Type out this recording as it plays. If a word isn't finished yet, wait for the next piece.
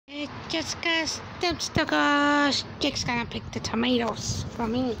Jake's gonna pick the tomatoes for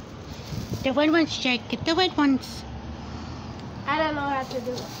me. The red ones, Jake. Get the red ones. I don't know how to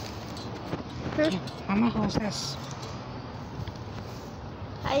do it. Okay, Mama holds this.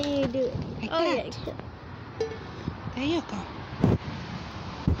 How do you do it? Like oh, that. yeah. There you go.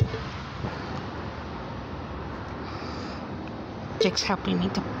 Jake's helping me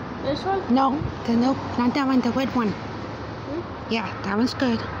to... This one? No, not that one, the red one. Hmm? Yeah, that one's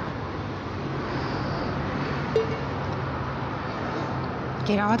good.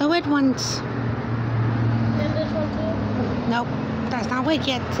 Get all the red ones. And this one too? Nope, that's not red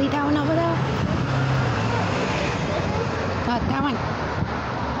yet. See that one over there? No, that one.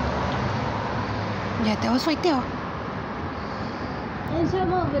 Yeah, that was right there. And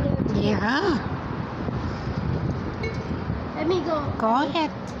some over there too. Yeah. Let me go. Go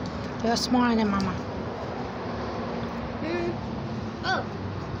ahead. You're smarter than Mama. Oh.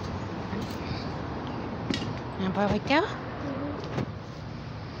 And put it right there. Mm-hmm.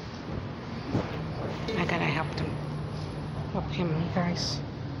 I gotta help them. Help him, you guys.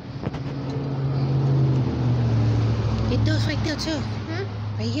 Get those right there too. Hmm?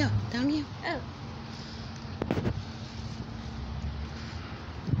 Right here, down here. Oh.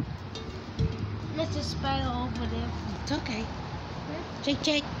 There's a spider over there. It's okay. Hmm?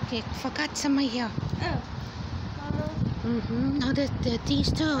 Jake, you forgot some right here. Oh. No, there's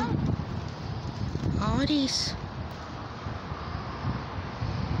these two. Oh. All these.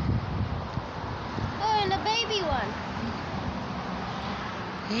 Oh, and the baby one.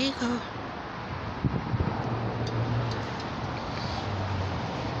 There you go.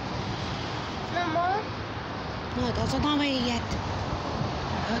 No more? No, those are not ready yet.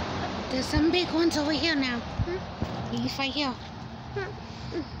 There's some big ones over here now. Hmm? These right here.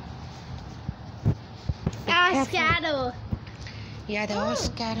 Ah, scatter. Yeah, they're all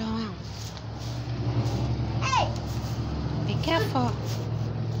scattered around. Hey! Be careful.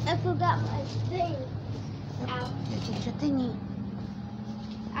 I forgot my thing. Ow. This is your thingy.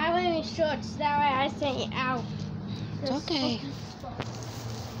 I'm wearing shorts, that way I say ow. It's okay.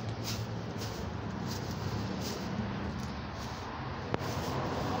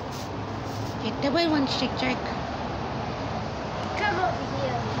 Get the red ones, Jake. Come over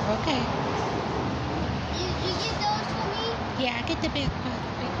here. Okay. You get those for me? Yeah, get the big ones.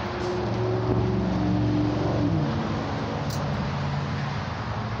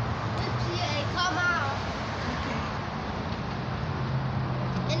 Yeah, come out. Okay.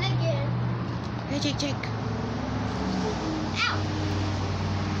 And again. Hey, Jake. Ow!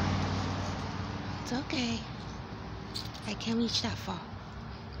 It's okay. I can't reach that far.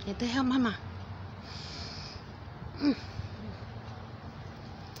 Get the hell, Mama.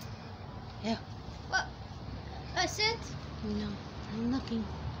 Yeah. What? That's it? No, I'm looking.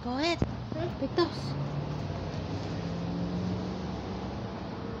 Go ahead. Hmm? Pick those.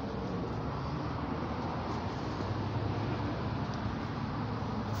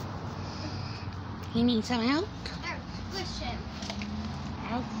 You need some help? Ow, squish him.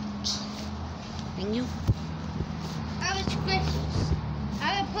 Ouch. Thank you. I was squished.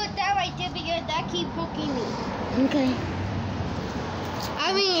 I will put that right there because that keep poking me. Okay.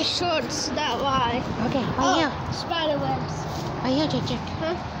 I'm in shorts, that why. Okay, right here. Spider webs. Right here, Jake.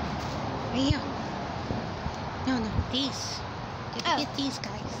 Huh? Right here. No, these. Oh. Get these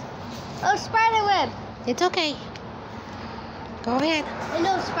guys. Oh, spider web. It's okay. Go ahead. And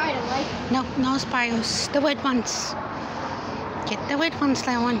no spider, right? No spirals. The red ones. Get the red ones,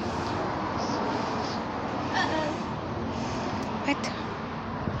 that one. Uh-oh. What?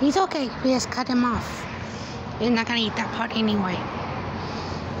 He's okay. We just cut him off. We're not gonna eat that part anyway.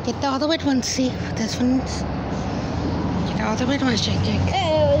 Get all the red ones. See, this one's. Get all the red ones, Jake.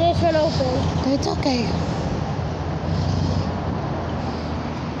 Uh-oh, this one open. It's okay.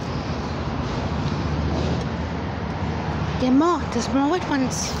 Get more. There's more red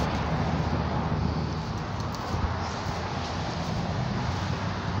ones.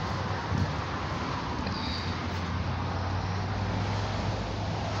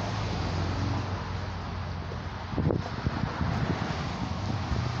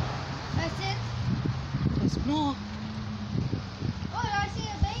 That's it? There's more. Oh, I see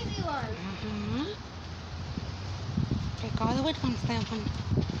a baby one. Take all the red ones, that one.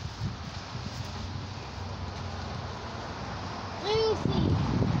 Let me see.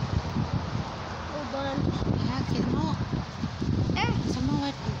 A bunch. Yeah, get more. Ah, Some more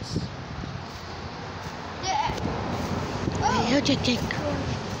red ones. yeah. Oh. Here, Jake.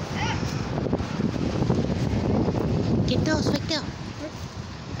 Ah. Get those right there.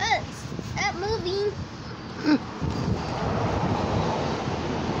 Moving.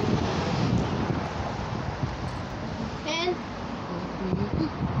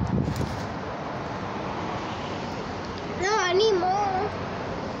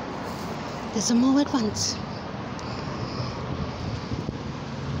 There's some more red ones.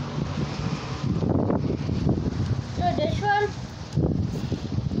 So this one?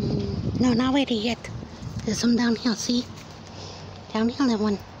 No, not ready yet. There's some down here, see? Down here, that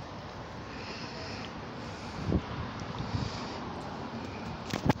one.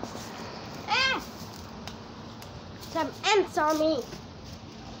 Ah! Some ants on me.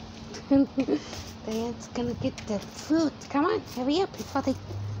 The ants gonna get the fruit. Come on, hurry up before they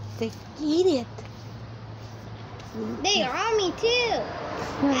eat it. They are on me too.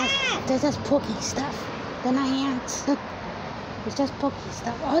 Ah! They're just pokey stuff. They're not ants. It's just pokey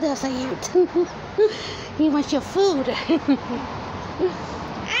stuff. Oh, there's an ant. He wants your food. I'm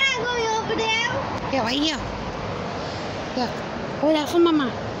not going over there. Yeah, right here. Yeah. Hold out for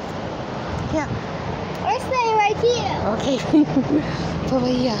Mama. Yeah. We're staying right here. Okay. Over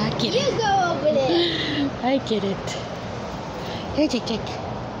here, I get You it. go over there. I get it. Here, Chick.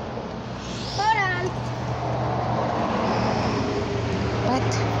 Hold on. But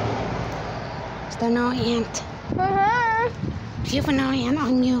is there no ant? Uh-huh. You have no ant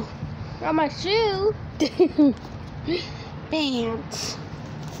on you. On my shoe. Ants.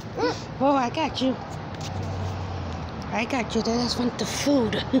 Oh, I got you. I got you. They just want the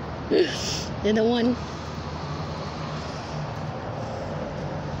food. They're the one.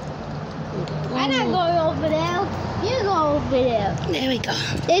 I'm not going over there. You go over there. There we go.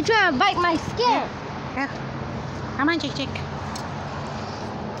 They're trying to bite my skin. Yeah. Come on, Chick.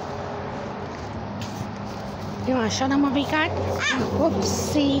 You want to show them what we got?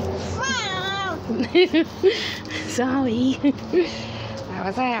 Whoopsie. Wow. Sorry. That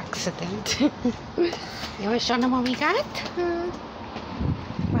was an accident. You want to show them what we got?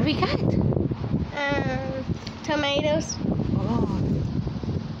 What we got? Tomatoes. Oh.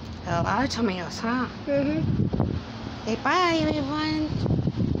 A lot of tomatoes, huh? Mm-hmm. Okay, bye, everyone.